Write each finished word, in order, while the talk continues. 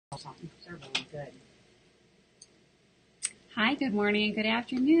awesome. They're really good. Hi, good morning and good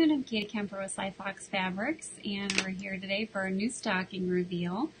afternoon. I'm Katie Kemper with slyfoxfabrics, and we're here today for a new stocking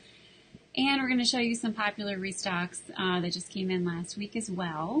reveal. And we're going to show you some popular restocks that just came in last week as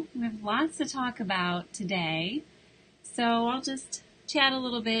well. We have lots to talk about today, so I'll just chat a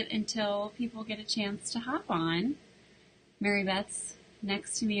little bit until people get a chance to hop on. Mary Beth's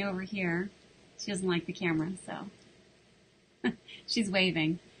next to me over here. She doesn't like the camera, so she's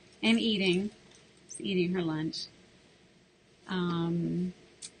waving and eating. She's eating her lunch.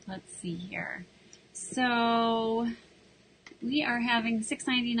 Let's see here. So we are having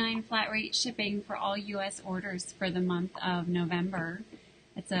 $6.99 flat rate shipping for all U.S. orders for the month of November.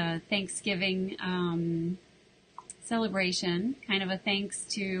 It's a Thanksgiving celebration, kind of a thanks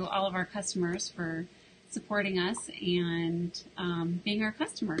to all of our customers for supporting us and being our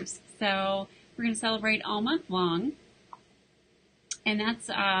customers. So we're going to celebrate all month long, and that's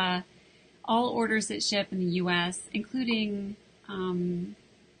all orders that ship in the U.S., including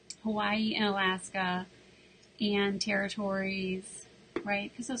Hawaii and Alaska and territories,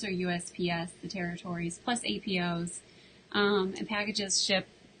 right? Because those are USPS, the territories, plus APOs. And packages ship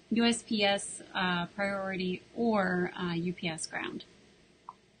USPS priority or UPS ground.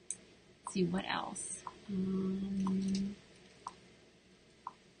 Let's see what else.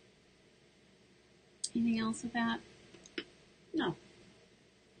 Anything else with that? No.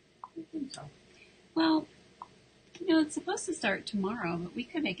 I think so. Well, you know, it's supposed to start tomorrow, but we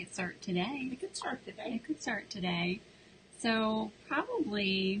could make it start today. We could start today. It could start today. So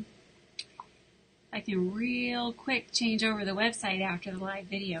probably I can real quick change over the website after the live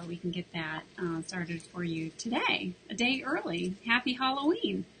video. We can get that started for you today, a day early. Happy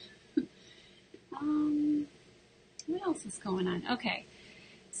Halloween. What else is going on? Okay.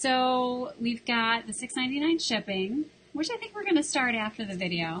 So we've got the $6.99 shipping, which I think we're going to start after the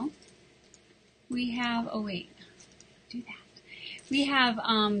video. We have, oh wait, do that. We have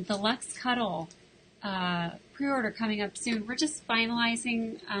the Luxe Cuddle pre-order coming up soon. We're just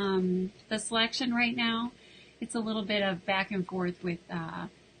finalizing the selection right now. It's a little bit of back and forth with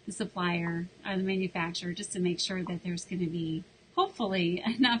the supplier, the manufacturer, just to make sure that there's going to be, hopefully,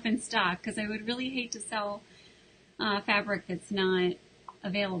 enough in stock, because I would really hate to sell fabric that's not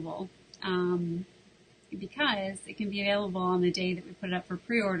available. Because it can be available on the day that we put it up for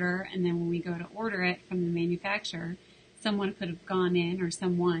pre-order, and then when we go to order it from the manufacturer, someone could have gone in, or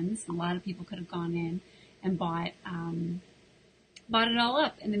someone's, a lot of people could have gone in and bought it all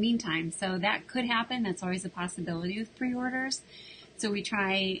up in the meantime. So that could happen. That's always a possibility with pre-orders. So we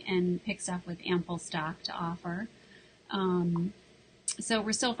try and pick stuff with ample stock to offer. So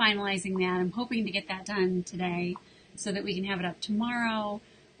we're still finalizing that. I'm hoping to get that done today so that we can have it up tomorrow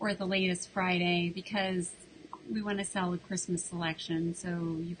or at the latest Friday, because we want to sell a Christmas selection so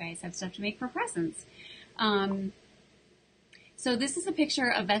you guys have stuff to make for presents. So this is a picture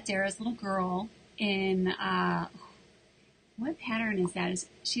of Beth Dara's little girl in, what pattern is that?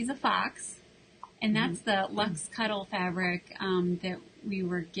 She's a fox, and that's the Luxe Cuddle fabric that we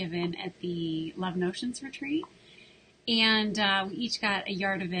were given at the Love and Oceans retreat. And we each got a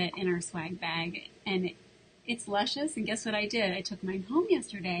yard of it in our swag bag, and it's luscious. And guess what I did? I took mine home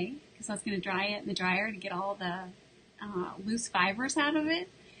yesterday because I was going to dry it in the dryer to get all the loose fibers out of it,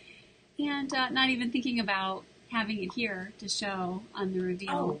 and not even thinking about having it here to show on the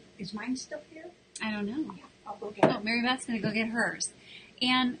reveal. Oh, is mine still here? I don't know. Yeah, I'll go get it. Oh, Mary Beth's going to go get hers.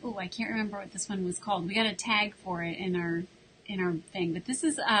 And, oh, I can't remember what this one was called. We got a tag for it in our thing. But this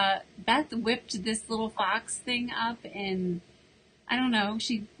is, Beth whipped this little fox thing up, and I don't know,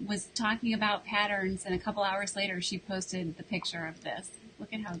 she was talking about patterns, and a couple hours later she posted the picture of this.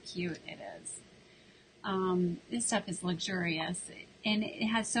 Look at how cute it is. This stuff is luxurious, and it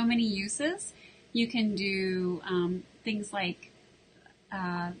has so many uses. You can do things like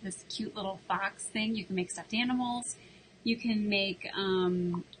this cute little fox thing. You can make stuffed animals. You can make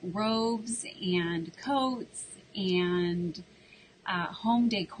robes and coats and home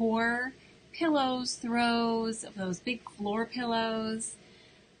decor, pillows, throws, those big floor pillows.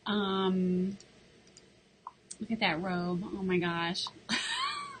 Look at that robe. Oh my gosh.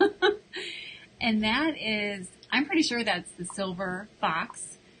 And that is, I'm pretty sure that's the silver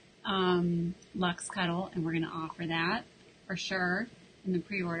fox Luxe Cuddle, and we're going to offer that for sure in the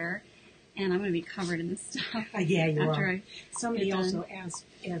pre-order. And I'm going to be covered in this stuff. Yeah, you are. Somebody also asked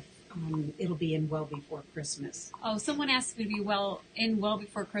if it'll be in well before Christmas. Oh, someone asked if it'd be well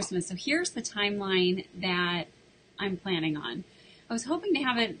before Christmas. So here's the timeline that I'm planning on. I was hoping to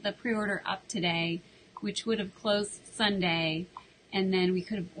have the pre-order up today, which would have closed Sunday, and then we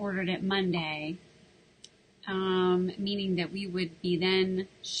could have ordered it Monday. meaning that we would be then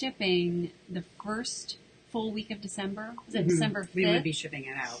shipping the first full week of December. Was it December 5th? We would be shipping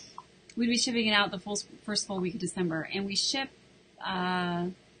it out. We'd be shipping it out the first full week of December, and we ship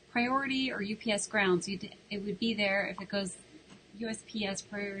priority or UPS ground. So it would be there if it goes USPS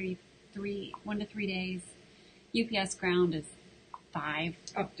priority 1 to 3 days. UPS ground is 5.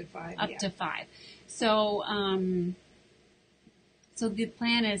 Up to 5. To 5. So, so the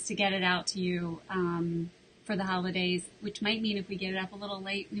plan is to get it out to you for the holidays, which might mean if we get it up a little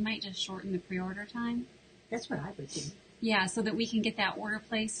late, we might just shorten the pre-order time. That's what I would do. Yeah, so that we can get that order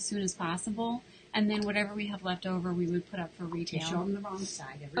placed as soon as possible, and then whatever we have left over, we would put up for retail. You show them the wrong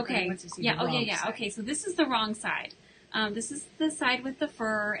side. Everybody Okay. wants to see Yeah. the wrong side. Okay. So this is the wrong side. This is the side with the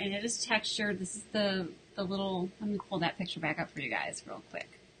fur, and it is textured. This is the little. Let me pull that picture back up for you guys real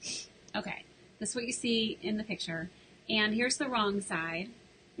quick. Okay. This is what you see in the picture, and here's the wrong side,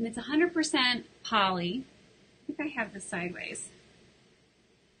 and it's 100% poly. I think I have this sideways.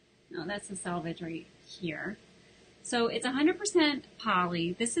 No, that's the selvage right here. So it's 100%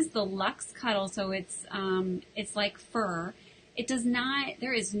 poly. This is the Luxe Cuddle, so it's like fur. It does not,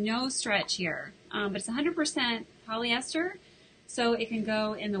 there is no stretch here, but it's 100% polyester, so it can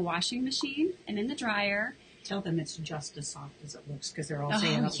go in the washing machine and in the dryer. Tell them it's just as soft as it looks, because they're all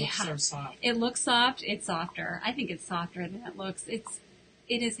saying it looks so soft. It looks soft. It's softer. I think it's softer than it looks. It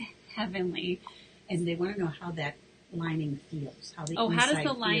is heavenly. And they want to know how that lining feels. How the how inside does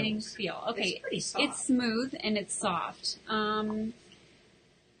the lining feels. feel? Okay, It's pretty soft. It's smooth and it's soft. At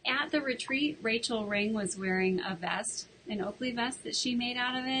the retreat, Rachel Ring was wearing a vest, an Oakley vest that she made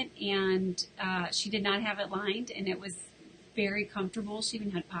out of it, and she did not have it lined, and it was very comfortable. She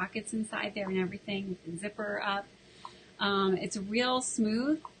even had pockets inside there and everything, with the zipper up. It's real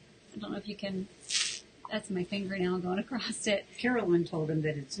smooth. I don't know if you can. That's my fingernail going across it. Carolyn told him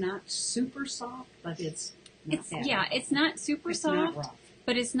that it's not super soft, but it's not bad. Yeah, it's not super soft, not rough.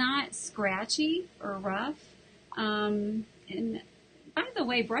 but it's not scratchy or rough. And by the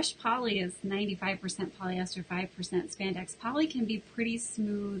way, brushed poly is 95% polyester, 5% spandex. Poly can be pretty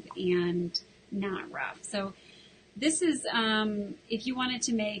smooth and not rough. So this is, if you wanted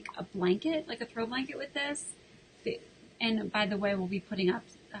to make a blanket, like a throw blanket with this, and by the way, we'll be putting up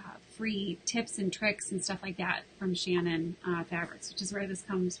free tips and tricks and stuff like that from Shannon Fabrics, which is where this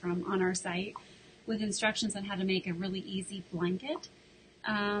comes from, on our site, with instructions on how to make a really easy blanket.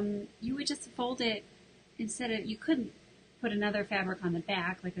 You would just fold it you couldn't put another fabric on the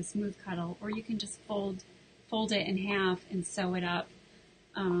back like a smooth cuddle, or you can just fold it in half and sew it up,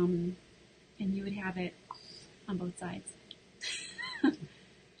 and you would have it on both sides,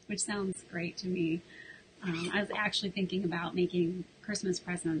 which sounds great to me. I was actually thinking about making Christmas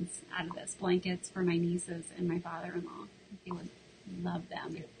presents out of this, blankets for my nieces and my father-in-law. They would love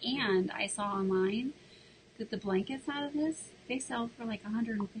them. And I saw online that the blankets out of this, they sell for like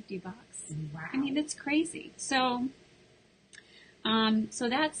 $150. Wow. I mean, it's crazy. So, so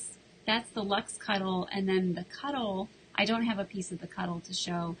that's the Luxe Cuddle, and then the Cuddle, I don't have a piece of the Cuddle to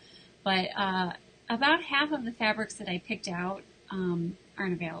show, but about half of the fabrics that I picked out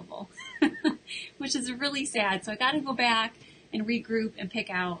aren't available, which is really sad. So I got to go back and regroup and pick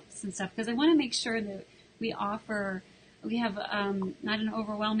out some stuff, because I want to make sure that we have not an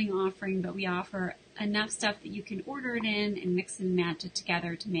overwhelming offering, but we offer enough stuff that you can order it in and mix and match it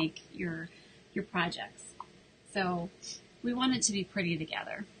together to make your projects. So we want it to be pretty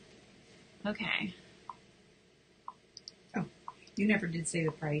together. Okay. Oh, you never did say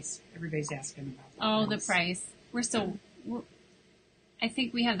the price. Everybody's asking about the Oh, price. the price. I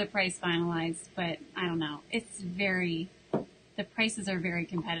think we have the price finalized, but I don't know. The prices are very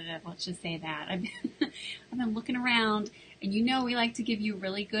competitive. Let's just say that. I've been looking around, and we like to give you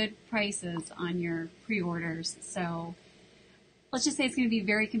really good prices on your pre-orders. So let's just say it's going to be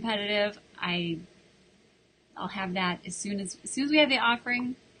very competitive. I'll have that as soon as we have the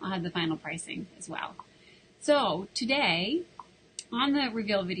offering, I'll have the final pricing as well. So today, on the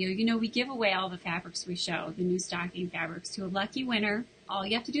reveal video, we give away all the fabrics we show, the new stocking fabrics, to a lucky winner. All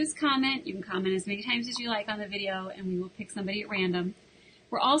you have to do is comment. You can comment as many times as you like on the video, and we will pick somebody at random.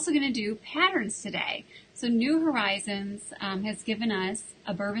 We're also going to do patterns today. So New Horizons has given us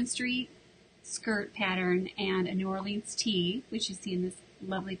a Bourbon Street skirt pattern and a New Orleans tee, which you see in this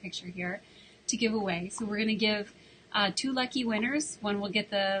lovely picture here, to give away. So we're going to give 2 lucky winners. One will get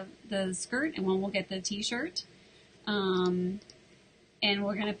the skirt, and one will get the t-shirt. And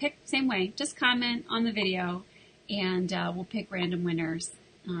we're going to pick same way. Just comment on the video, and we'll pick random winners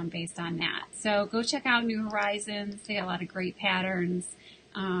based on that. So go check out New Horizons. They got a lot of great patterns.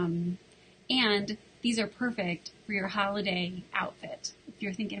 And these are perfect for your holiday outfit. If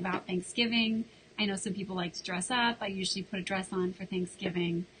you're thinking about Thanksgiving, I know some people like to dress up. I usually put a dress on for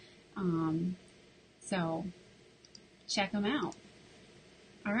Thanksgiving. So check them out.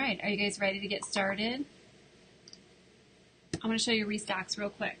 All right, are you guys ready to get started? I'm going to show you restocks real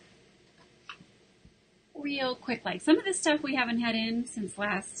quick. Like some of this stuff we haven't had in since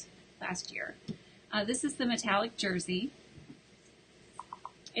last year. This is the metallic jersey.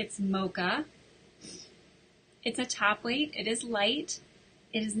 It's mocha. It's a top weight. It is light.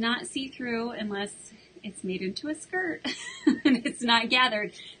 It is not see-through unless it's made into a skirt and it's not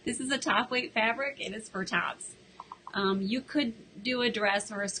gathered. This is a top weight fabric. It is for tops. You could do a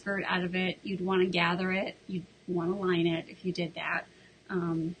dress or a skirt out of it. You'd want to gather it. You'd want to line it if you did that.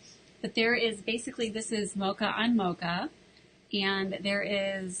 But there is basically, this is mocha on mocha, and there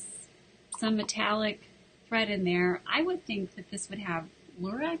is some metallic thread in there. I would think that this would have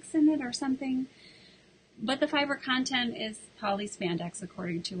lurex in it or something, but the fiber content is poly spandex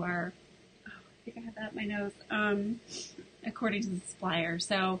according to our, I think I have that in my nose, according to the supplier.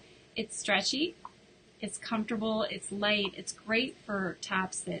 So it's stretchy, it's comfortable, it's light, it's great for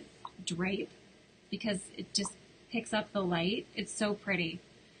tops that drape because it just picks up the light. It's so pretty.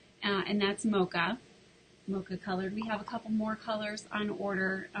 And that's mocha colored. We have a couple more colors on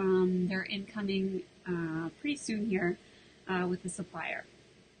order. They're incoming pretty soon here with the supplier.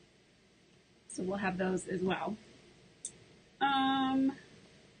 So we'll have those as well.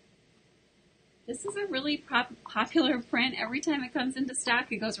 This is a really popular print. Every time it comes into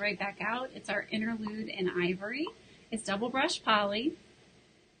stock, it goes right back out. It's our Interlude in Ivory. It's double brush poly.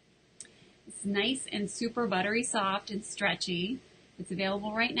 It's nice and super buttery soft and stretchy. It's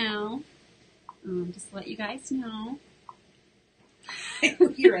available right now. Just to let you guys know.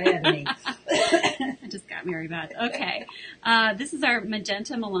 You're ahead of me. I just got Mary Beth. Okay. This is our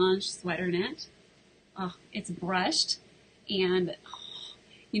magenta melange sweater knit. Oh, it's brushed. And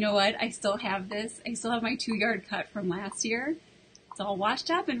you know what? I still have this. I still have my 2-yard cut from last year. It's all washed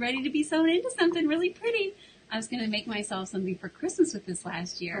up and ready to be sewn into something really pretty. I was going to make myself something for Christmas with this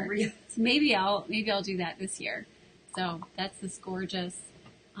last year. Oh, really? So maybe I'll do that this year. So that's this gorgeous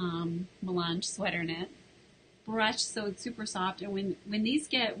melange sweater knit. Brushed, so it's super soft. And when these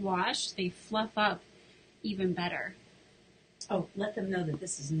get washed, they fluff up even better. Oh, let them know that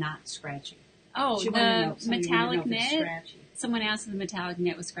this is not scratchy. Oh, the metallic knit. Scratchy. Someone asked if the metallic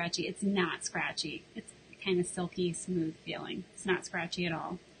knit was scratchy. It's not scratchy. It's kind of silky, smooth feeling. It's not scratchy at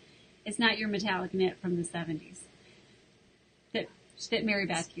all. It's not your metallic knit from the 70s that Mary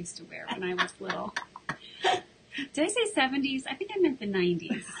Beth used to wear when I was little. Did I say 70s? I think I meant the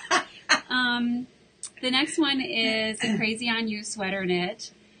 90s. The next one is a Crazy on You sweater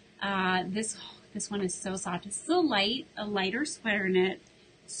knit. This one is so soft. It's so light, a lighter sweater knit,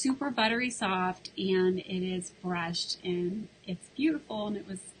 super buttery soft, and it is brushed, and it's beautiful, and it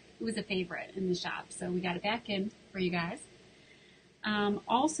was a favorite in the shop. So we got it back in for you guys.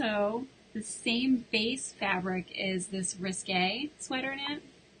 Also, the same base fabric is this Risque sweater knit.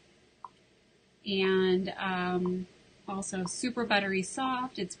 And also super buttery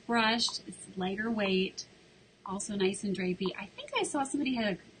soft. It's brushed. It's lighter weight. Also nice and drapey. I think I saw somebody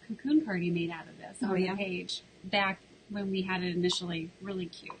had a cocoon party made out of this on the page back when we had it initially. Really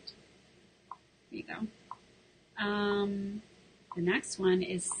cute. There you go. The next one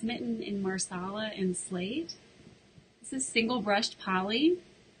is Smitten in Marsala and Slate. This is single brushed poly.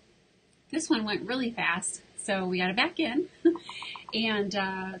 This one went really fast, so we got it back in. And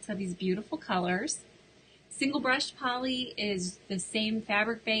it's got these beautiful colors. Single brushed poly is the same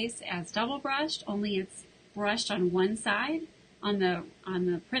fabric base as double brushed, only it's brushed on one side, on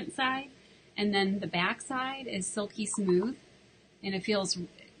the print side, and then the back side is silky smooth, and it feels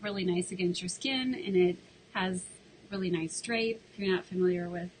really nice against your skin, and it has really nice drape. If you're not familiar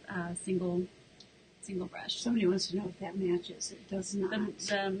with single brush. Somebody wants to know if that matches. It does not.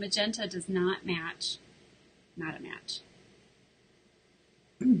 The magenta does not match. Not a match.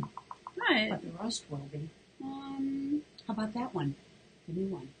 But the rust will be. How about that one? The new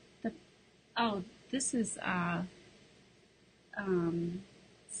one. This is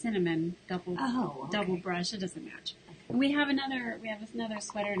cinnamon double brush. It doesn't match. Okay. And we have another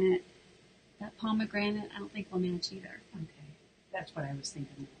sweater knit. That pomegranate, I don't think will match either. Okay, that's what I was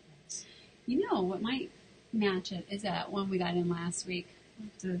thinking. You know what might match it is that one we got in last week.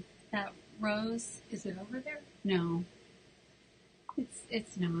 That rose. Is it over there? No,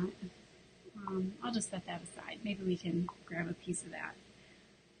 it's not. I'll just set that aside. Maybe we can grab a piece of that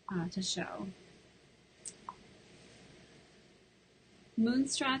to show.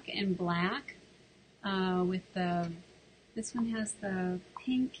 Moonstruck in black this one has the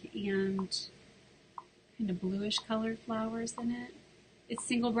pink and kind of bluish colored flowers in it. It's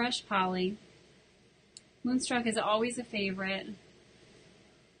single brush poly, Moonstruck is always a favorite.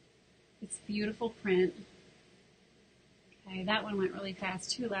 It's beautiful print. Okay, that one went really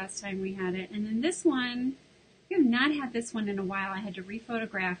fast too last time we had it. And then this one, we have not had this one in a while. I had to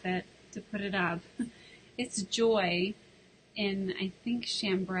rephotograph it to put it up. It's Joy in, I think,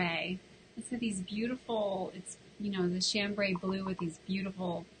 chambray. It's got these beautiful, it's, you know, the chambray blue with these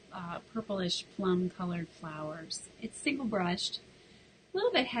beautiful purplish plum colored flowers. It's single brushed, a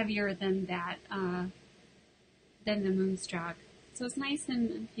little bit heavier than that, than the Moonstruck. So it's nice,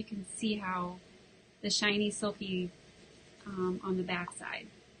 and you can see how the shiny, silky on the back side.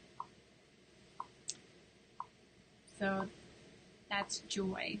 So that's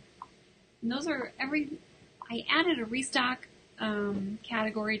Joy. And those are I added a restock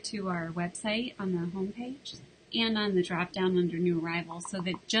category to our website on the homepage and on the drop down under new arrivals, so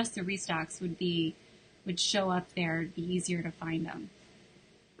that just the restocks would show up there. It'd be easier to find them.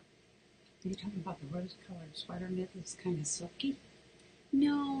 Are you talking about the rose-colored sweater knit that's kind of silky?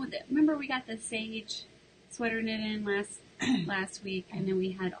 No, remember we got the sage sweater knit in last week, and then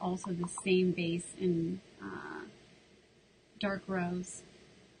we had also the same base in dark rose.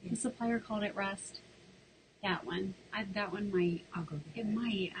 The supplier called it Rust. That one. That one might. I'll go get it. It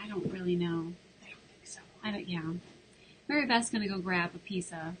might. I don't really know. I don't think so. Yeah. Mary Beth's going to go grab a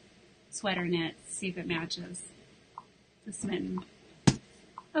piece of sweater knit, see if it matches the smitten.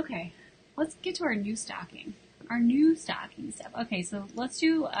 Okay. Let's get to our new stocking. Our new stocking step. Okay, so let's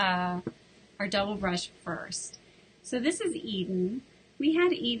do our double brush first. So this is Eden. We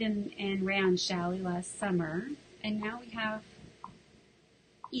had Eden and Rayon Chalet last summer, and now we have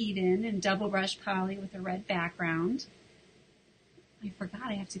Eden and double brush poly with a red background. I forgot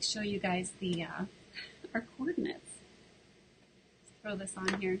I have to show you guys the our coordinates. Let's throw this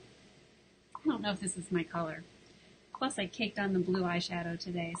on here. I don't know if this is my color. Plus I caked on the blue eyeshadow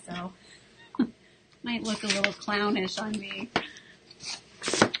today, so might look a little clownish on me.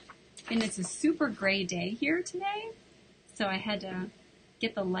 And it's a super gray day here today, so I had to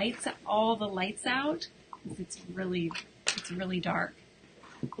get all the lights out, because it's really dark.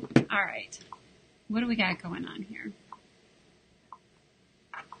 All right, what do we got going on here?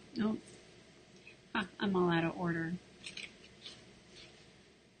 Nope. I'm all out of order.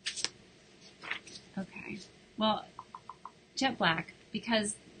 Okay. Well, jet black,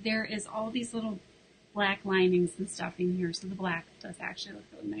 because there is all these little black linings and stuff in here, so the black does actually look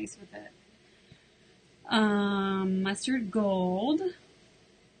really nice with it. Mustard gold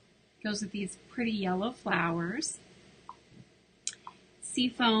goes with these pretty yellow flowers.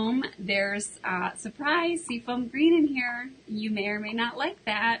 Seafoam, there's surprise seafoam green in here. You may or may not like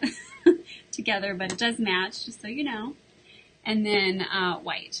that together, but it does match, just so you know. And then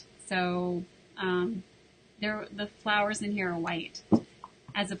white. So the flowers in here are white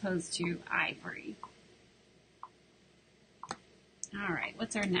as opposed to ivory. All right,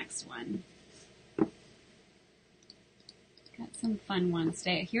 what's our next one? Got some fun ones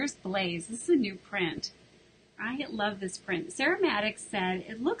today. Here's Blaze. This is a new print. I love this print. Sarah Maddox said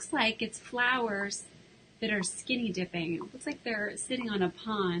it looks like it's flowers that are skinny dipping. It looks like they're sitting on a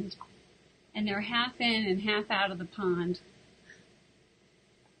pond, and they're half in and half out of the pond.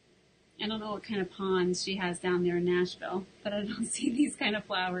 I don't know what kind of ponds she has down there in Nashville, but I don't see these kind of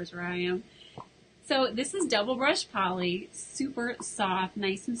flowers where I am. So this is double brush poly, super soft,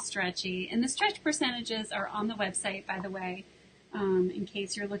 nice and stretchy. And the stretch percentages are on the website, by the way, in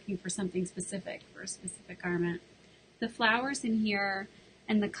case you're looking for something specific for a specific garment. The flowers in here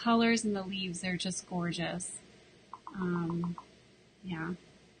and the colors and the leaves are just gorgeous. Yeah.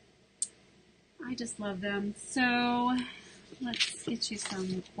 I just love them. So let's get you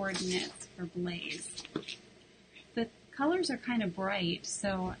some coordinates for Blaze. The colors are kind of bright,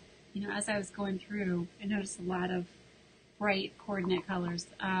 so you know, as I was going through, I noticed a lot of bright coordinate colors.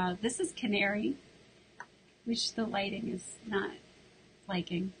 This is Canary, which the lighting is not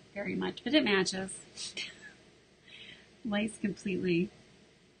liking very much, but it matches. Light's completely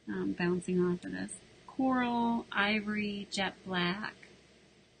bouncing off of this. Coral, Ivory, Jet Black,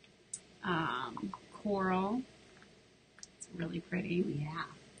 Coral. It's really pretty.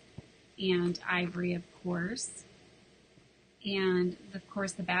 Yeah. And Ivory, of course. And of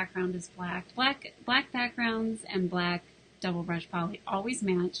course the background is black. Black backgrounds and black double brush poly always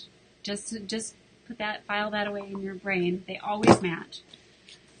match. Just file that away in your brain. They always match.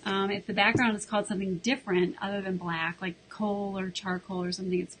 If the background is called something different other than black, like coal or charcoal or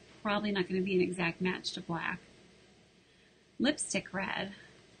something, it's probably not going to be an exact match to black. Lipstick red.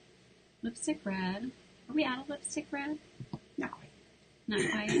 Lipstick red. Are we out of lipstick red? Not quite.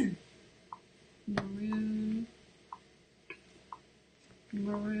 Not quite. Maroon.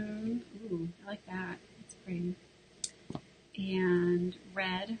 Maroon. Ooh, I like that. It's pretty. And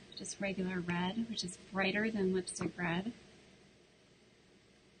red, just regular red, which is brighter than lipstick red.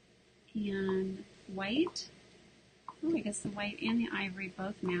 And white. Oh, I guess the white and the ivory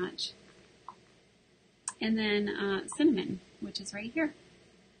both match. And then cinnamon, which is right here.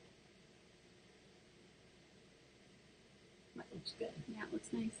 That looks good. Yeah, it looks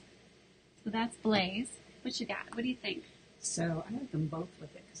nice. So that's Blaze. What you got? What do you think? So I like them both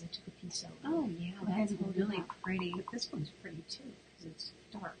with it because I took a piece out. Oh, yeah, I that's had to hold it really up. pretty. But this one's pretty too because it's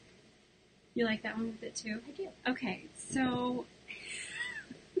dark. You like that one with it too? I do. Okay, so...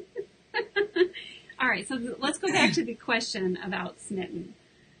 All right, so let's go back to the question about Smitten.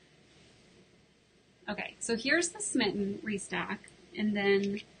 Okay, so here's the Smitten restock, and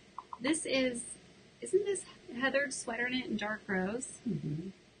then this isn't this heathered sweater knit in dark rose? Mm-hmm.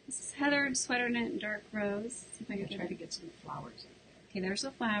 This is heathered sweater knit in dark rose. See if I I'm can gonna try to get some flowers in there. Okay, there's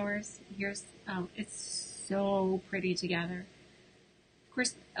the flowers. Here's, oh, it's so pretty together.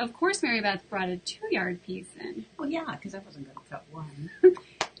 Of course, Mary Beth brought a 2-yard piece in. Well, yeah, because I wasn't going to cut one.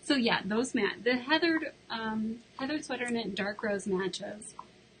 So yeah, those match. The heathered sweater knit in dark rose matches.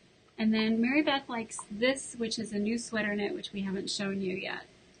 And then Mary Beth likes this, which is a new sweater knit, which we haven't shown you yet.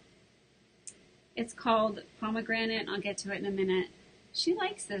 It's called Pomegranate, and I'll get to it in a minute. She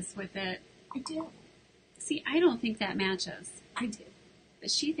likes this with it. I do. See, I don't think that matches. I do. But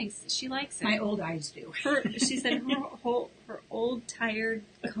she thinks she likes it. My old eyes do. She said her old tired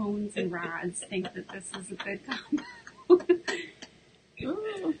cones and rods think that this is a good combo.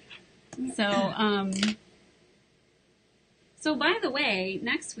 So by the way,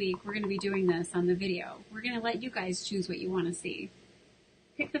 next week we're going to be doing this on the video. We're going to let you guys choose what you want to see.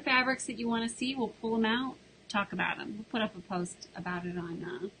 Pick the fabrics that you want to see. We'll pull them out, talk about them. We'll put up a post about it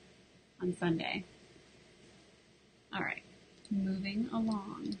on Sunday. All right. Moving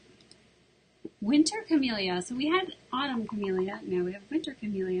along. Winter Camellia. So we had Autumn Camellia. Now we have Winter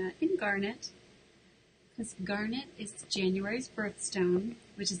Camellia in Garnet. Because Garnet is January's birthstone,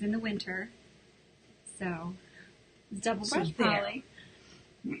 which is in the winter. So, it's double brush poly.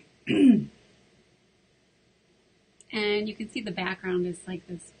 And you can see the background is like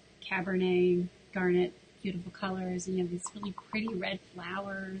this Cabernet, Garnet, beautiful colors. And you have these really pretty red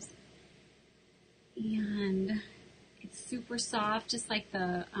flowers. And it's super soft, just like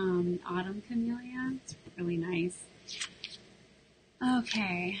the Autumn Camellia. It's really nice.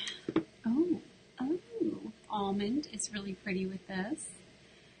 Okay. Oh, almond is really pretty with this.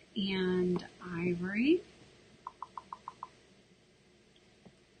 And ivory.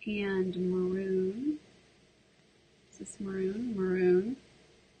 And maroon. Is this maroon? Maroon.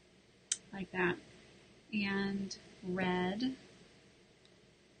 Like that. And red.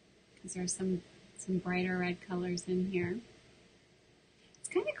 Because there's some brighter red colors in here. It's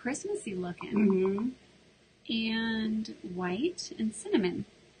kind of Christmassy looking. Mm-hmm. And white and cinnamon.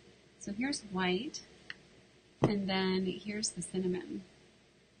 So here's white, and then here's the cinnamon.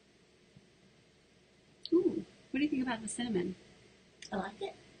 Ooh, what do you think about the cinnamon? I like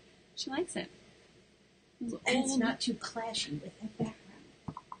it. She likes it. And it's not too clashy with that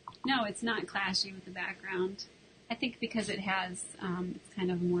background. No, it's not clashy with the background. I think because it has, it's kind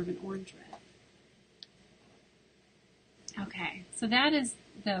of more of an orange red. Okay, so that is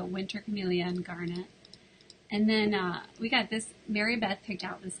the Winter Camellia and Garnet. And then we got this, Mary Beth picked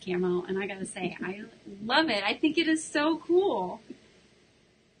out this camo, and I gotta say, I love it. I think it is so cool.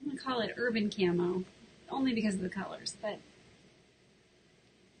 I'm gonna call it urban camo, only because of the colors, but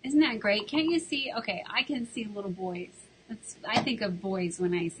isn't that great? Can't you see? Okay, I can see little boys. I think of boys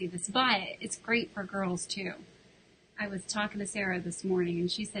when I see this, but it's great for girls too. I was talking to Sarah this morning,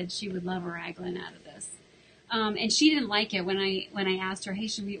 and she said she would love a raglan out of this. And she didn't like it when I asked her, hey,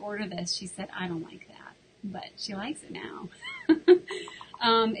 should we order this? She said, I don't like that. But she likes it now.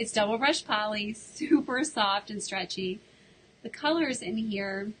 It's double brush poly, super soft and stretchy. The colors in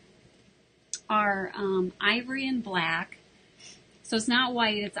here are ivory and black. So it's not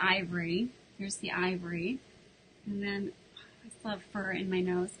white, it's ivory. Here's the ivory. And then, I still have fur in my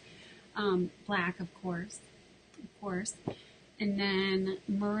nose. Black, of course. And then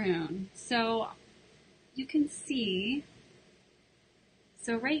maroon. So you can see...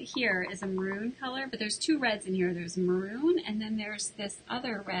 So right here is a maroon color, but there's two reds in here. There's maroon, and then there's this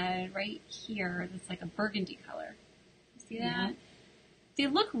other red right here that's like a burgundy color. You see that? They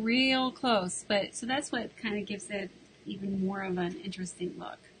look real close, but so that's what kind of gives it even more of an interesting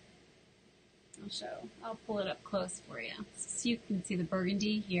look. I'll pull it up close for you. So you can see the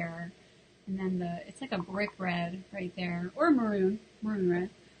burgundy here, and then it's like a brick red right there, or maroon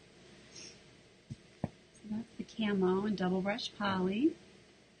red. So that's the camo and double brush poly.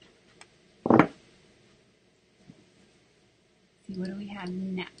 see, what do we have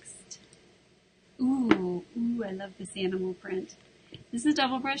next? Ooh, I love this animal print. This is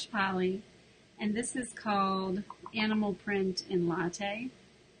double brush poly, and this is called Animal Print in Latte.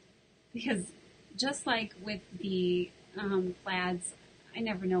 Because just like with the plaids, I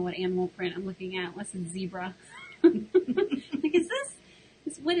never know what animal print I'm looking at unless it's zebra. Like, what is this?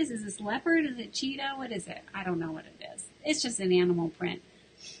 Is this leopard? Is it cheetah? What is it? I don't know what it is. It's just an animal print.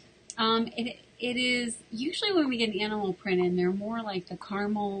 It is usually when we get an animal print in, they're more like the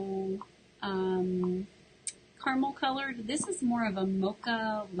caramel colored. This is more of a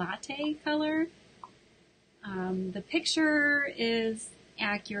mocha latte color. The picture is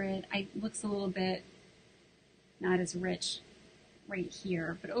accurate. It looks a little bit not as rich right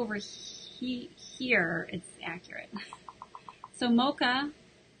here, but over here it's accurate. So mocha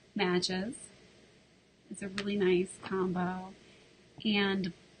matches. It's a really nice combo.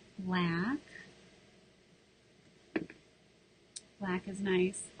 And black. Black is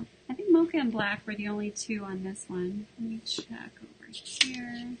nice. I think mocha and black were the only two on this one. Let me check over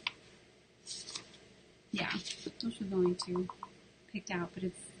here. Yeah, those were the only two picked out, but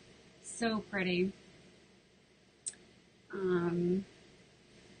it's so pretty.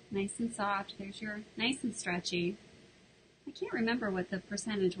 Nice and soft. There's your nice and stretchy. I can't remember what the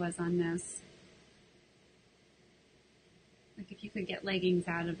percentage was on this. Like if you could get leggings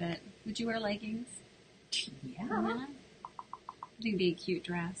out of it. Would you wear leggings? Yeah. I think it'd be a cute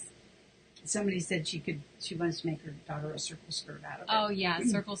dress. Somebody said she wants to make her daughter a circle skirt out of it. Oh yeah, a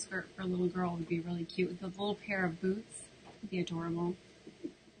circle skirt for a little girl would be really cute. With a little pair of boots, would be adorable.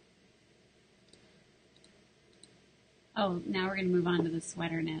 Oh, now we're going to move on to the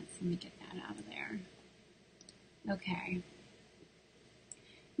sweater knits. Let me get that out of there. Okay.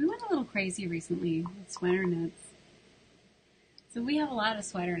 We went a little crazy recently with sweater knits. So we have a lot of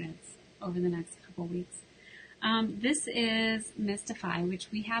sweater knits over the next couple weeks. This is Mystify, which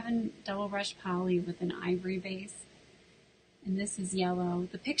we have in double brush poly with an ivory base. And this is yellow.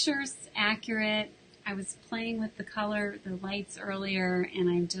 The picture's accurate. I was playing with the color, the lights earlier, and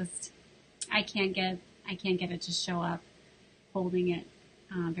I can't get it to show up holding it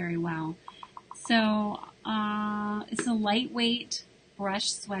very well. So it's a lightweight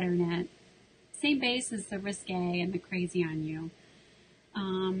brush sweater knit. Same base as the Risque and the Crazy on You.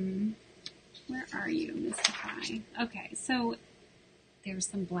 Where are you, Mystify? Okay, so there's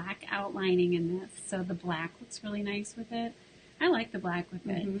some black outlining in this. So the black looks really nice with it. I like the black with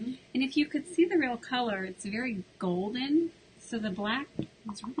it. Mm-hmm. And if you could see the real color, it's very golden. So the black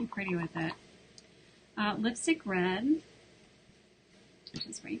is really pretty with it. Lipstick red, which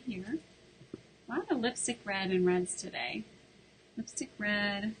is right here. A lot of lipstick red and reds today. Lipstick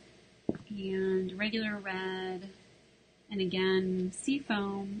red and regular red. And again,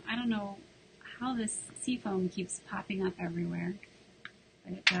 seafoam. I don't know how this seafoam keeps popping up everywhere,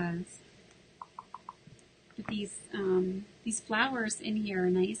 but it does. But these flowers in here are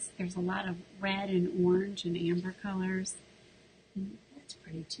nice. There's a lot of red and orange and amber colors. And That's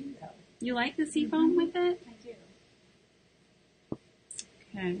pretty too, though. you like the seafoam with it? I do.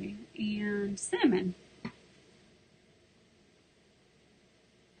 Okay, and cinnamon.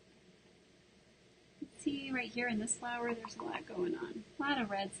 Let's see right here in this flower, there's a lot going on. A lot of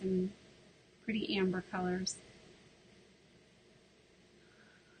reds and pretty amber colors.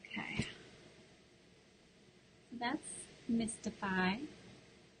 Okay. So that's Mystify.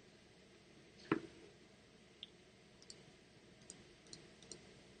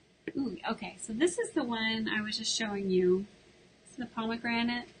 Ooh, okay, so this is the one I was just showing you. This is the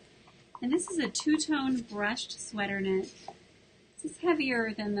pomegranate. And this is a two-tone brushed sweater knit. This is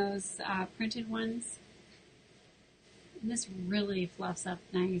heavier than those printed ones. And this really fluffs up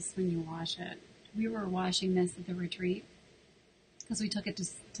nice when you wash it. We were washing this at the retreat because we took it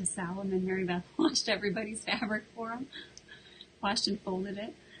to Salem and Mary Beth washed everybody's fabric for them. Washed and folded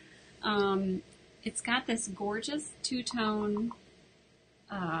it. It's got this gorgeous two-tone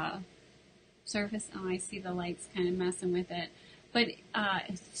surface. Oh, I see the lights kind of messing with it. But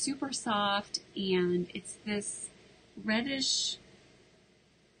it's super soft, and it's this reddish,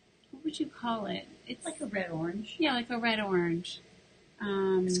 what would you call it? It's like a red-orange. Yeah, like a red-orange.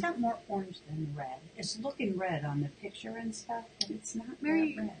 It's got more orange than red. It's looking red on the picture and stuff, but it's not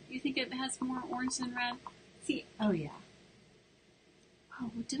Mary, that red. you think it has more orange than red? See, Oh, yeah.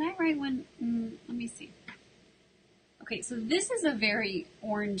 oh, did I write one? Let me see. Okay, so this is a very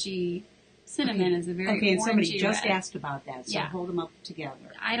orangey, cinnamon is a very Okay, and orangey somebody just red. asked about that, so Yeah. hold them up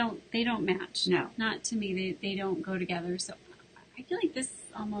together. They don't match. No. Not to me. They don't go together. So I feel like this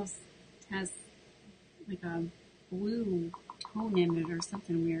almost has like a blue tone in it or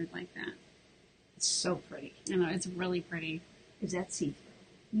something weird like that. It's so pretty. I know, it's really pretty. Is that see-through?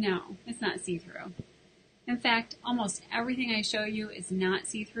 No, it's not see-through. In fact, almost everything I show you is not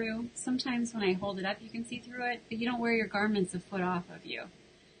see-through. Sometimes when I hold it up, you can see through it, but you don't wear your garments a foot off of you.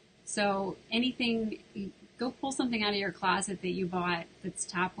 So anything, go pull something out of your closet that you bought that's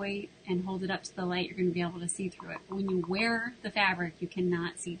top weight and hold it up to the light, you're going to be able to see through it. But when you wear the fabric, you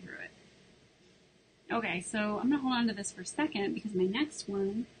cannot see through it. Okay, so I'm going to hold on to this for a second because my next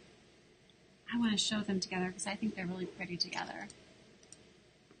one, I want to show them together because I think they're really pretty together.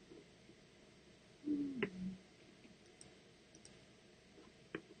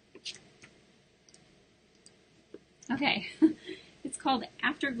 Okay, it's called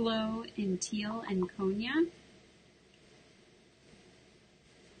Afterglow in Teal and Cognac.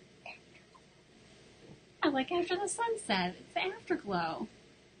 Yeah, like after the sunset, it's the afterglow.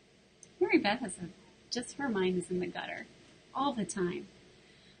 Mary Beth has just her mind is in the gutter all the time.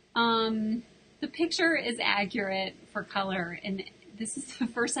 The picture is accurate for color, and this is the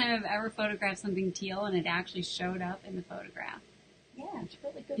first time I've ever photographed something teal, and it actually showed up in the photograph. Yeah, it's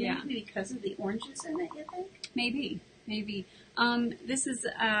really good. Yeah. Maybe because of the oranges in it, you think? Maybe. This is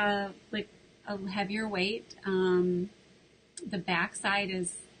like a heavier weight. The back side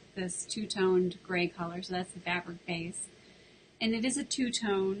is this two-toned gray color, so that's the fabric base. And it is a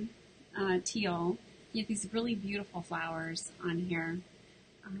two-tone teal. You have these really beautiful flowers on here.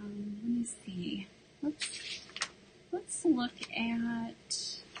 Let me see. Let's look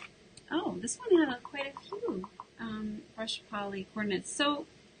at... Oh, this one had quite a few brush poly coordinates. So,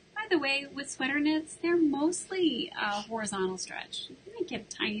 by the way, with sweater knits, they're mostly horizontal stretch. You may get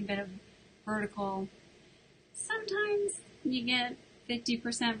a tiny bit of vertical. Sometimes you get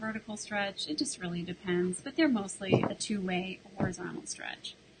 50% vertical stretch. It just really depends, but they're mostly a two-way horizontal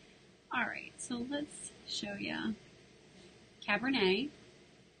stretch. All right, so let's show you Cabernet.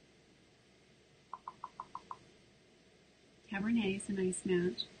 Cabernet is a nice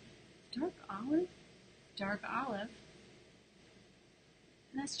match. Dark olive.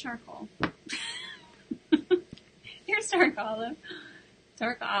 And that's charcoal. Here's dark olive.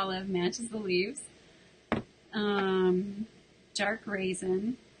 Dark olive matches the leaves. Dark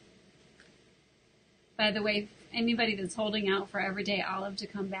raisin. By the way, anybody that's holding out for everyday olive to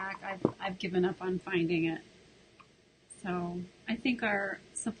come back, I've given up on finding it. So I think our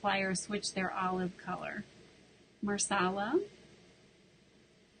supplier switched their olive color. Marsala.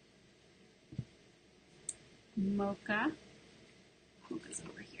 Mocha. Mocha's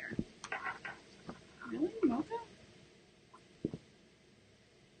over here. Really? Mocha?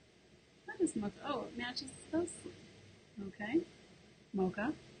 What is mocha? Oh, it matches those. Okay.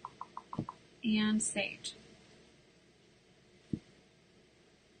 Mocha. And sage.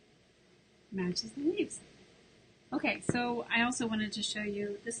 Matches the leaves. Okay, so I also wanted to show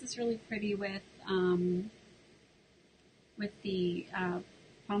you, this is really pretty with the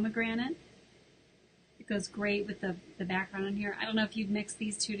pomegranate. It goes great with the background in here. I don't know if you'd mix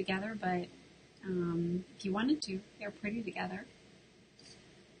these two together, but if you wanted to, they're pretty together.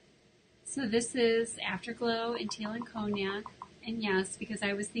 So this is Afterglow in Teal and Cognac. And yes, because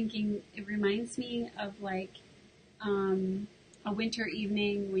I was thinking, it reminds me of like a winter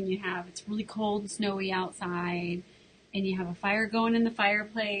evening when it's really cold and snowy outside, and you have a fire going in the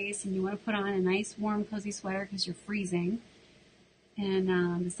fireplace, and you want to put on a nice warm cozy sweater because you're freezing.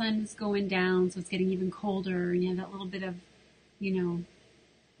 And the sun is going down, so it's getting even colder, and you have that little bit of,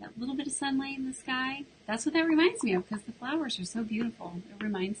 that little bit of sunlight in the sky. That's what that reminds me of, because the flowers are so beautiful. It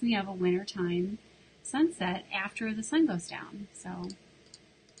reminds me of a wintertime sunset after the sun goes down. So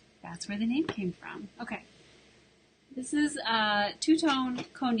that's where the name came from. Okay. This is two-tone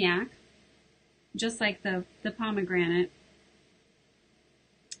cognac, just like the pomegranate,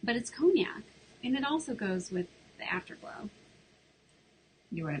 but it's cognac, and it also goes with the Afterglow.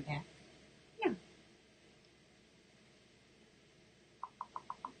 You want it back? Yeah.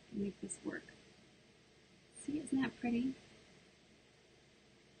 Make this work. See, isn't that pretty?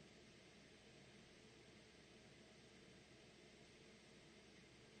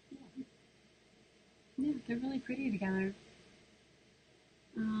 Yeah, they're really pretty together.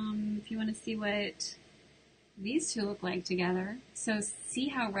 If you want to see what these two look like together, so see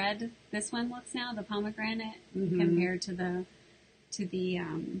how red this one looks now, the pomegranate, compared to the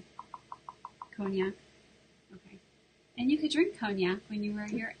cognac. Okay. And you could drink cognac when you wear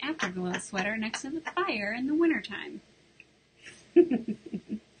your Afterglow sweater next to the fire in the wintertime.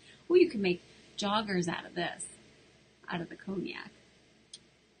 Well, you could make joggers out of this, out of the cognac.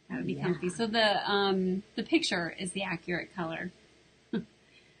 That would be comfy. So the picture is the accurate color.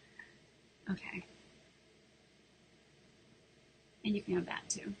 Okay. And you can have that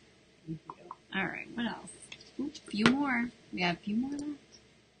too. Thank you. All right. What else? Ooh, a few more. We have a few more left.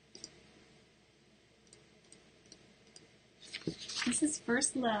 This is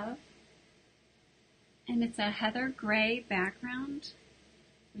First Love. And it's a heather gray background,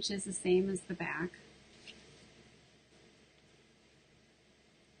 which is the same as the back.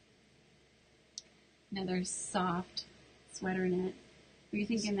 Another soft sweater knit. Were you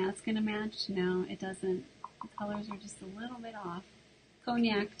thinking that's going to match? No, it doesn't. The colors are just a little bit off.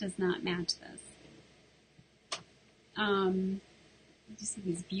 Cognac does not match this. You see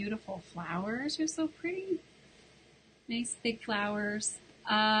these beautiful flowers. They're so pretty. Nice big flowers.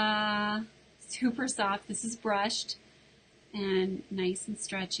 Super soft. This is brushed and nice and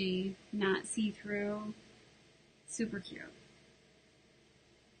stretchy, not see-through. Super cute.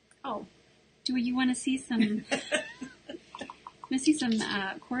 Oh, do you want to see some?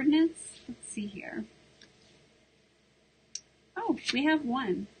 Coordinates? Let's see here. Oh, we have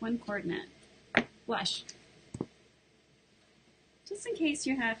one coordinate. Blush. Just in case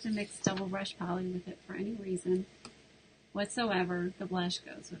you have to mix double brush poly with it for any reason whatsoever, the blush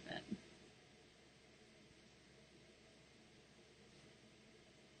goes with it.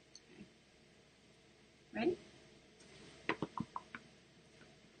 Okay. Ready?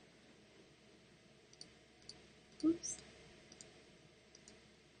 Oops.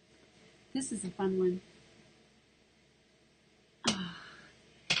 This is a fun one.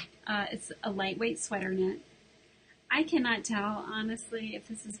 It's a lightweight sweater knit. I cannot tell, honestly, if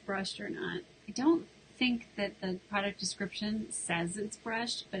this is brushed or not. I don't think that the product description says it's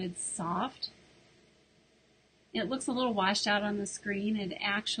brushed, but it's soft. It looks a little washed out on the screen. It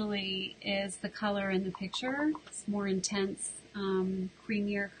actually is the color in the picture. It's more intense,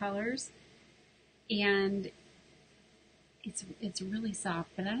 creamier colors. And it's really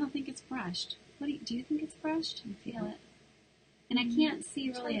soft, but I don't think it's brushed. Do you think it's brushed? You feel it? And I can't see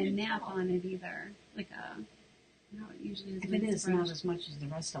really a nap on it either. Like how it usually is. If it is, not as much as the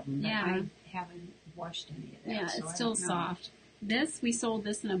rest of them. But yeah. I haven't washed any of that. Yeah, so it's still soft. We sold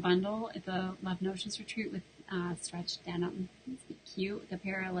this in a bundle at the Love Notions retreat with stretched denim. It's cute. With a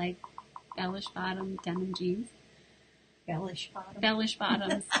pair of like bellish bottom denim jeans. Bellish bottom? Bellish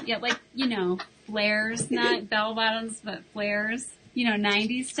bottoms. Yeah, like, flares, not bell bottoms, but flares.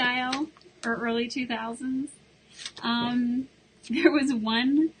 90s style or early 2000s. There was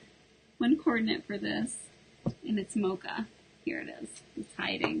one coordinate for this, and it's mocha. Here it is. It's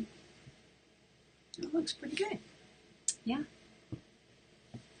hiding. It looks pretty good. Yeah.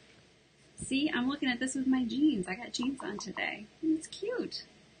 See, I'm looking at this with my jeans. I got jeans on today. And it's cute.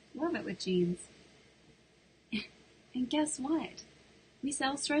 Love it with jeans. And guess what? We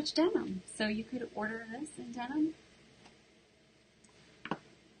sell stretch denim. So you could order this in denim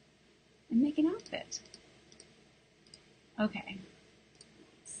and make an outfit. Okay.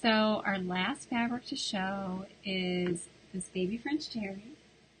 So our last fabric to show is this baby French terry.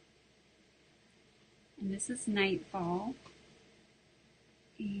 And this is Nightfall.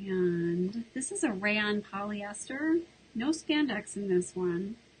 And this is a rayon polyester. No spandex in this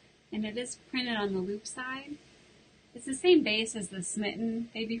one. And it is printed on the loop side. It's the same base as the Smitten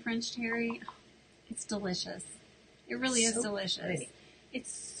baby French terry. Oh, it's delicious. It really is delicious. Pretty.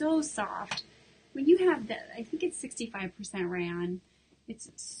 It's so soft. When you have I think it's 65% rayon. It's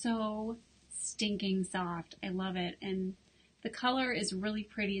so stinking soft. I love it. And the color is really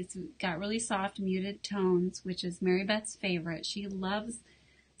pretty. It's got really soft muted tones, which is Mary Beth's favorite. She loves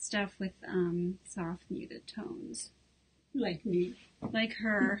stuff with soft muted tones. Like me. Like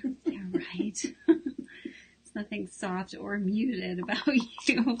her. Yeah, right. There's nothing soft or muted about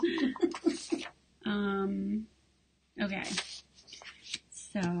you. Okay.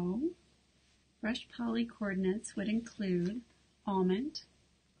 So, brushed poly coordinates would include almond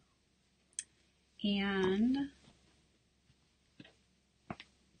and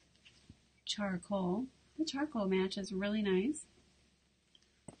charcoal. The charcoal matches really nice.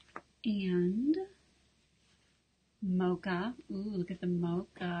 And mocha. Ooh, look at the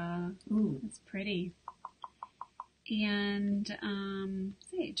mocha. Ooh, that's pretty. And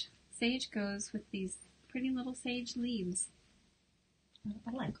sage. Sage goes with these pretty little sage leaves.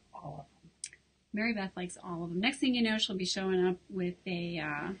 I like all of them. Mary Beth likes all of them. Next thing you know, she'll be showing up with a,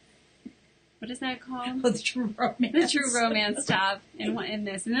 what is that called? The True Romance. The True Romance top in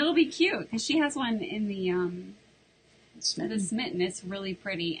this. And it'll be cute because she has one in the Smitten. It's really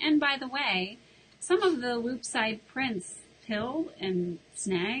pretty. And by the way, some of the loop side prints pill and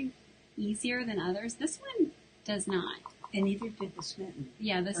snag easier than others. This one does not. And neither did the Smitten.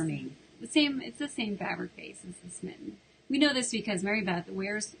 Yeah, it's the same fabric base as the Smitten. We know this because Mary Beth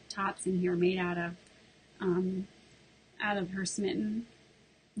wears tops in here made out of her Smitten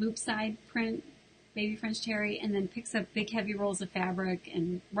loop side print baby French terry, and then picks up big heavy rolls of fabric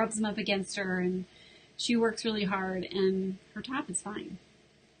and rubs them up against her, and she works really hard, and her top is fine.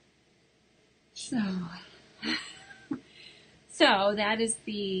 So that is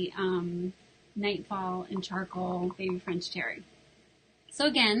the Nightfall and Charcoal Baby French Terry. So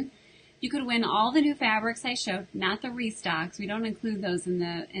again, you could win all the new fabrics I showed, not the restocks. We don't include those in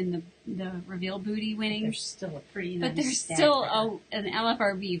the reveal booty winnings. There's still a pretty nice But there's stack still an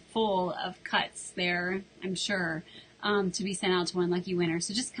LFRB full of cuts there, I'm sure, to be sent out to one lucky winner.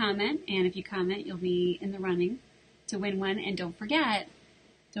 So just comment, and if you comment, you'll be in the running to win one. And don't forget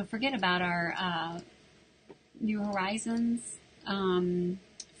about our New Horizons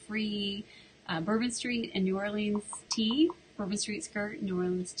free Bourbon Street and New Orleans tee, Bourbon Street skirt, New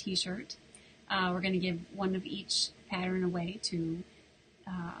Orleans t-shirt. We're going to give one of each pattern away to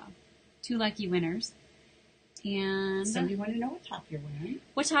 2 lucky winners. And So you want to know what top you're wearing?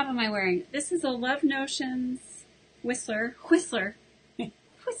 what top am I wearing? This is a Love Notions Whistler,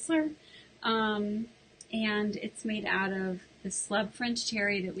 and it's made out of the slub French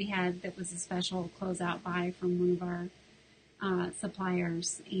terry that we had that was a special closeout buy from one of our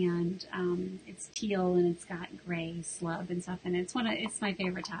suppliers, and it's teal and it's got gray slub and stuff in it. It's my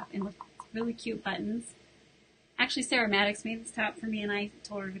favorite top, and with really cute buttons. Actually, Sarah Maddox made this top for me, and I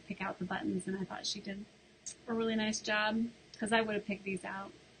told her to pick out the buttons, and I thought she did a really nice job because I would have picked these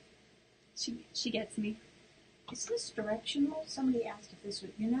out. She gets me. Is this directional? Somebody asked if this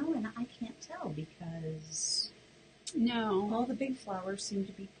would, and I can't tell because No, all the big flowers seem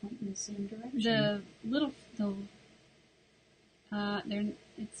to be pointing the same direction.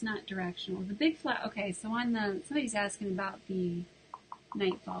 it's not directional. The big flower. Okay, so somebody's asking about the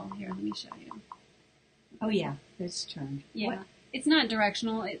Nightfall. Here, let me show you. Oh yeah, it's turned. Yeah, What? it's not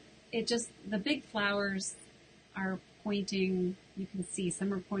directional. It just, the big flowers are pointing. You can see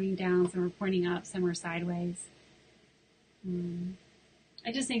some are pointing down, some are pointing up, some are sideways.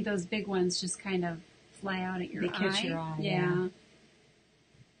 I just think those big ones just kind of fly out at your eye. They catch your eye, Yeah. yeah.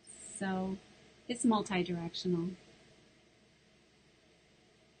 So it's multi-directional.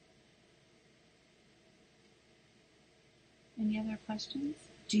 Any other questions?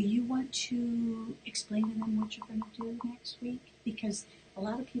 Do you want to explain to them what you're going to do next week? Because a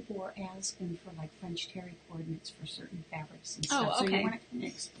lot of people are asking for like French terry coordinates for certain fabrics and stuff. Oh, okay. So you want to kind of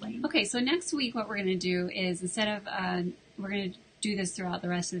explain? Okay, so next week what we're going to do is, instead of, we're going to do this throughout the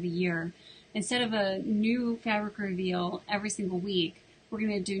rest of the year, instead of a new fabric reveal every single week, we're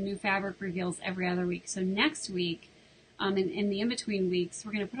going to do new fabric reveals every other week. So next week, in the in-between weeks,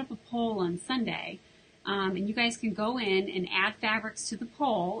 we're going to put up a poll on Sunday, and you guys can go in and add fabrics to the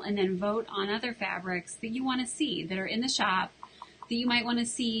poll and then vote on other fabrics that you want to see that are in the shop that you might want to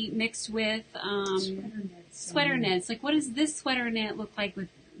see mixed with sweater knits. Like, what does this sweater knit look like?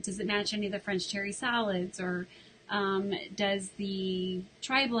 Does it match any of the French terry solids, or does the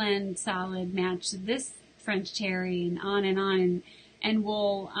tri-blend solid match this French terry, and on and on, and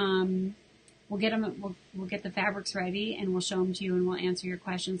we'll get them. We'll get the fabrics ready, and we'll show them to you, and we'll answer your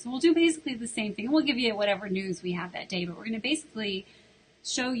questions. So we'll do basically the same thing. We'll give you whatever news we have that day, but we're going to basically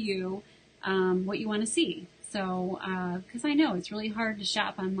show you what you want to see. So, because I know it's really hard to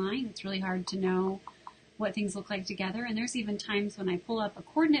shop online. It's really hard to know what things look like together. And there's even times when I pull up a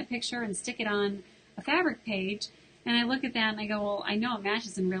coordinate picture and stick it on a fabric page, and I look at that and I go, well, I know it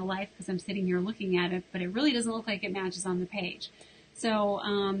matches in real life because I'm sitting here looking at it, but it really doesn't look like it matches on the page. So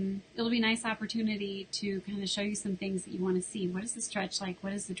it'll be a nice opportunity to kind of show you some things that you want to see. What is the stretch like?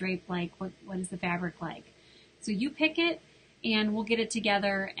 What is the drape like? What is the fabric like? So you pick it, and we'll get it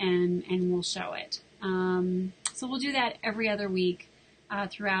together and we'll show it. So we'll do that every other week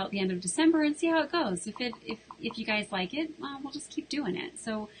throughout the end of December and see how it goes. If you guys like it, well, we'll just keep doing it.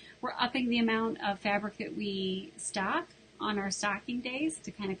 So we're upping the amount of fabric that we stock on our stocking days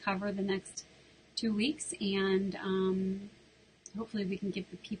to kind of cover the next 2 weeks, and hopefully we can give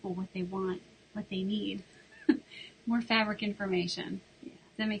the people what they want, what they need. More fabric information. Yeah.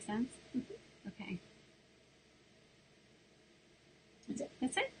 Does that make sense? Mm-hmm. Okay.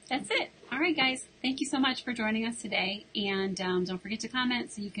 That's it. All right, guys. Thank you so much for joining us today. And don't forget to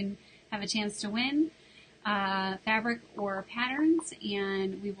comment so you can have a chance to win fabric or patterns.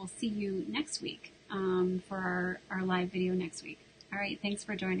 And we will see you next week for our live video next week. All right. Thanks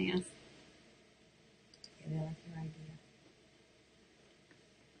for joining us. Yeah, I like your idea.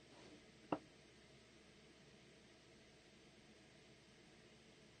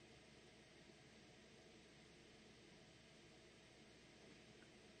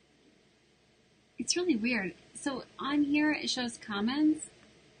 It's really weird. So on here, it shows comments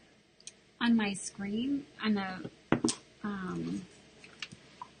on my screen, on the,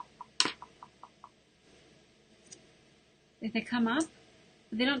 If they come up,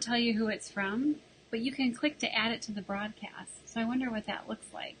 they don't tell you who it's from, but you can click to add it to the broadcast. So I wonder what that looks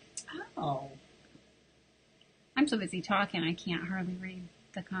like. Oh. I'm so busy talking, I can't hardly read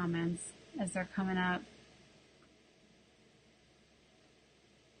the comments as they're coming up.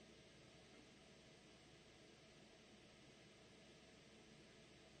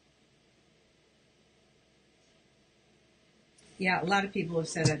 Yeah, a lot of people have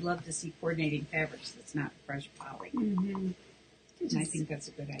said, I'd love to see coordinating fabrics that's not fresh poly. Mm-hmm. And I think that's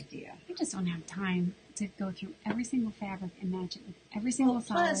a good idea. I just don't have time to go through every single fabric and match it with every single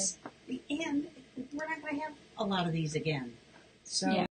solid. Plus, and we're not going to have a lot of these again. So Yeah.